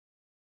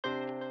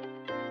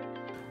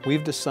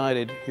we've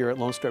decided here at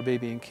Lone Star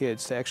Baby and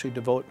Kids to actually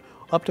devote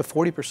up to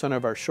 40%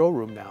 of our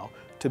showroom now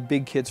to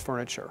big kids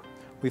furniture.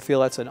 We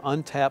feel that's an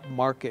untapped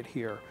market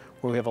here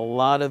where we have a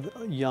lot of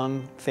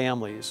young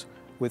families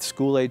with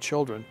school-age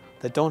children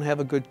that don't have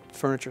a good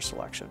furniture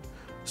selection.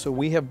 So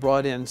we have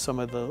brought in some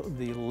of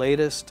the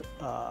latest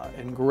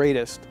and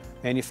greatest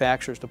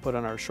manufacturers to put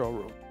on our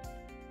showroom.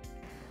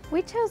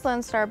 We chose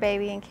Lone Star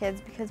Baby and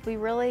Kids because we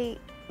really,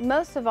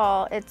 most of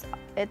all,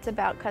 it's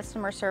about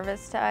customer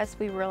service to us.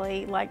 We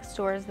really like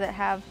stores that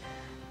have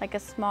like a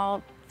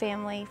small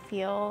family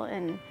feel,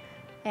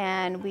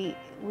 and we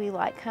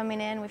like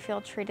coming in, we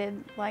feel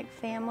treated like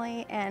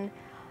family, and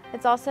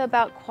it's also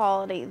about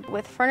quality.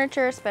 With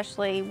furniture,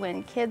 especially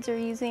when kids are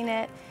using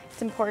it,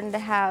 it's important to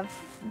have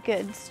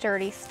good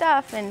sturdy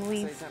stuff, and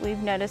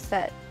we've noticed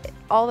that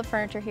all the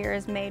furniture here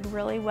is made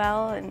really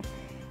well,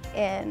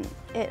 and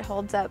it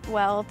holds up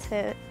well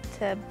to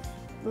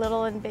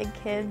little and big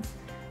kids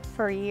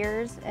for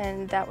years,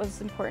 and that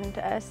was important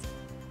to us.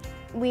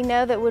 We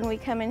know that when we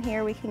come in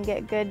here we can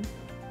get good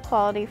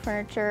quality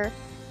furniture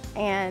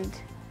and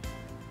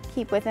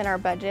keep within our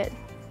budget.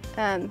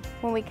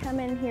 When we come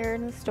in here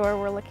in the store,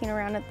 we're looking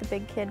around at the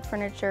big kid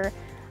furniture.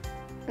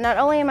 Not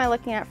only am I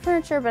looking at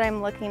furniture, but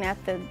I'm looking at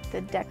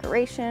the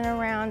decoration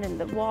around and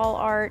the wall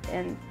art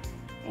and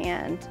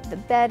the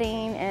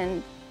bedding,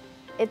 and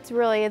it's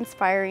really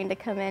inspiring to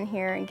come in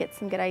here and get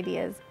some good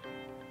ideas.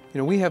 You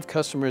know, we have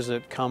customers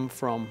that come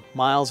from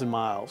miles and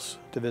miles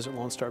to visit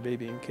Lone Star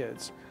Baby and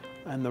Kids.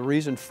 And the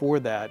reason for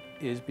that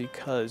is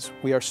because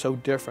we are so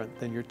different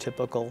than your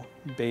typical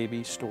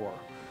baby store.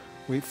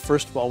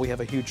 First of all, we have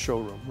a huge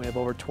showroom. We have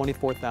over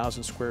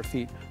 24,000 square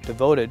feet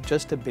devoted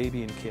just to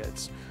baby and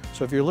kids.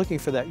 So if you're looking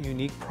for that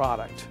unique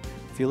product,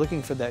 if you're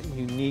looking for that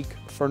unique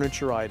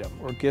furniture item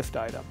or gift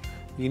item,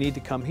 you need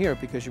to come here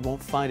because you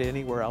won't find it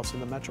anywhere else in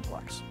the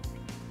Metroplex.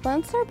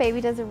 Lone Star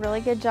Baby does a really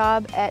good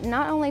job at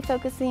not only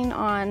focusing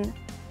on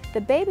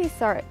the baby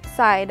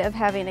side of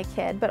having a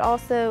kid, but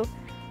also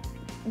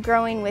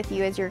growing with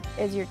you as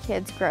your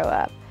kids grow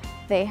up.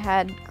 They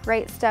had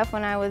great stuff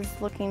when I was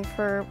looking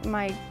for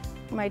my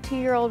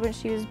 2-year-old when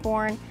she was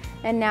born,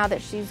 and now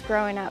that she's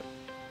growing up,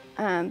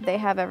 they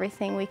have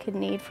everything we could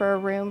need for a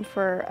room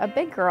for a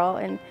big girl,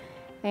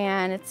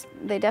 and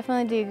they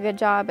definitely do a good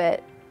job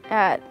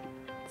at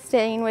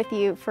staying with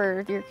you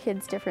for your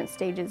kids' different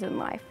stages in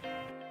life.